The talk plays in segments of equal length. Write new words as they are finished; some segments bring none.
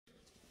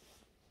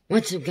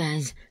What's up,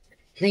 guys?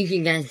 Thank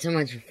you guys so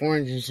much for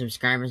 400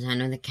 subscribers. I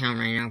know the count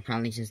right now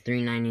probably says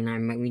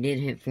 399, but we did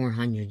hit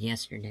 400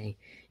 yesterday,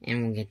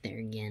 and we'll get there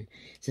again.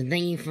 So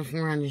thank you for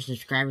 400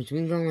 subscribers.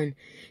 We're going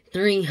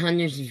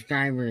 300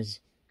 subscribers.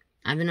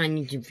 I've been on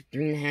YouTube for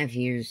 3.5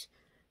 years.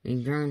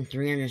 We've grown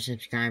 300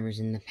 subscribers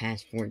in the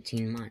past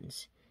 14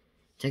 months.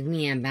 Took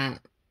me about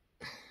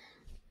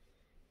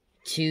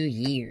 2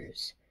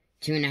 years,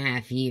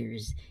 2.5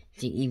 years,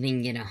 to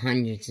even get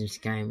 100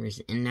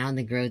 subscribers, and now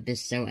the growth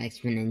is so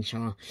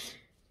exponential.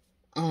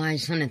 Oh, I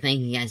just want to thank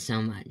you guys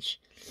so much.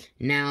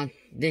 Now,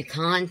 the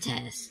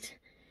contest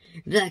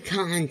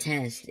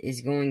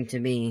is going to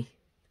be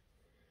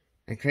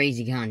a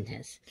crazy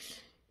contest.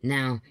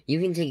 Now,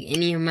 you can take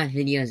any of my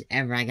videos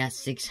ever. I got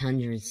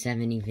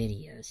 670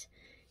 videos.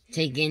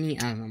 Take any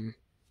of them.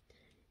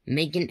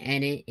 Make an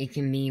edit. It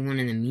can be one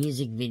of the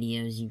music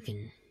videos. You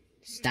can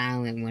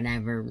style it,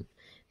 whatever.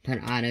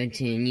 Put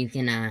auto-tune.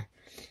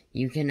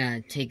 You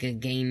can take a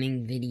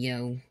gaming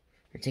video,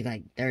 or take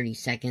like 30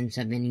 seconds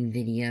of any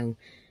video,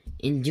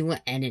 and do an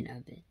edit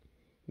of it.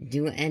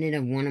 Do an edit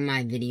of one of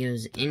my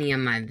videos, any of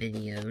my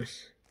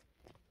videos,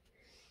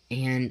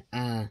 and,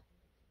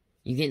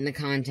 you get in the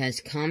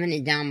contest. Comment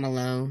it down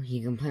below.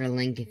 You can put a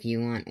link if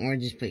you want, or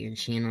just put your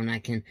channel, and I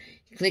can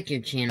click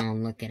your channel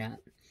and look it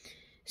up.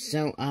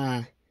 So,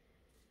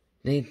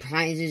 the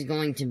prize is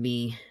going to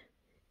be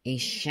a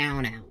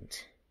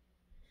shout-out.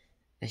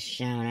 A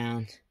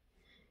shout-out.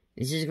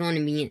 This is going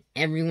to be in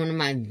every one of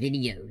my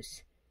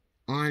videos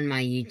on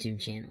my YouTube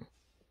channel.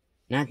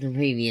 Not the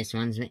previous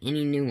ones, but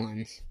any new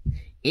ones.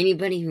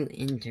 Anybody who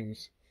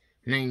enters,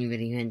 not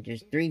anybody who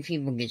enters, 3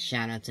 people get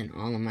shoutouts in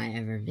all of my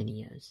ever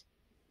videos.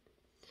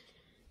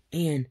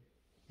 And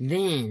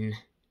then,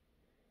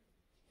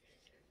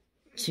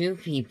 2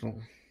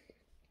 people,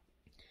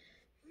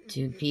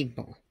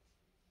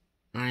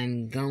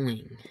 I'm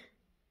going,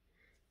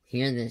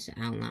 hear this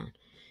out loud.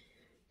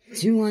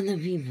 2 other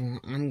people,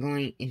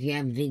 if you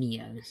have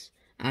videos,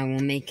 I will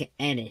make an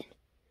edit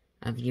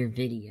of your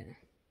video.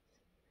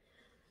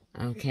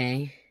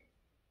 Okay?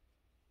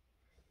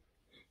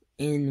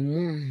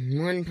 And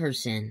one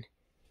person,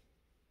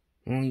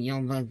 well,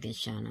 you'll both get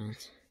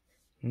shoutouts.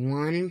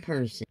 One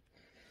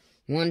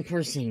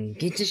person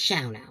gets a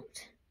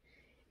shoutout.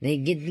 They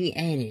get the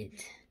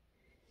edit.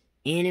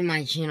 And in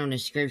my channel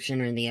description,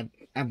 or the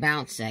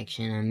about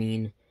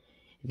section,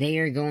 they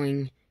are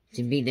going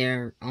to be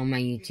there on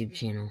my YouTube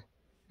channel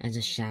as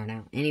a shout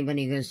out.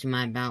 Anybody who goes to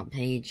my about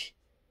page,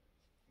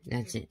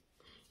 that's it.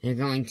 They're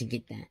going to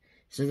get that.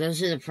 So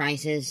those are the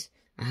prices.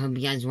 I hope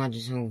you guys watch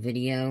this whole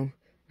video.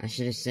 I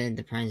should have said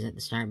the price at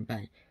the start,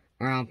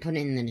 or I'll put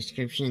it in the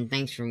description.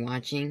 Thanks for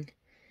watching.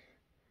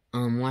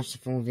 Watch the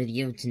full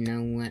video to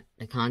know what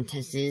the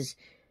contest is.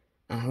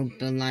 I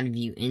hope a lot of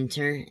you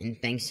enter, and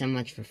thanks so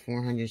much for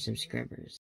 400 subscribers.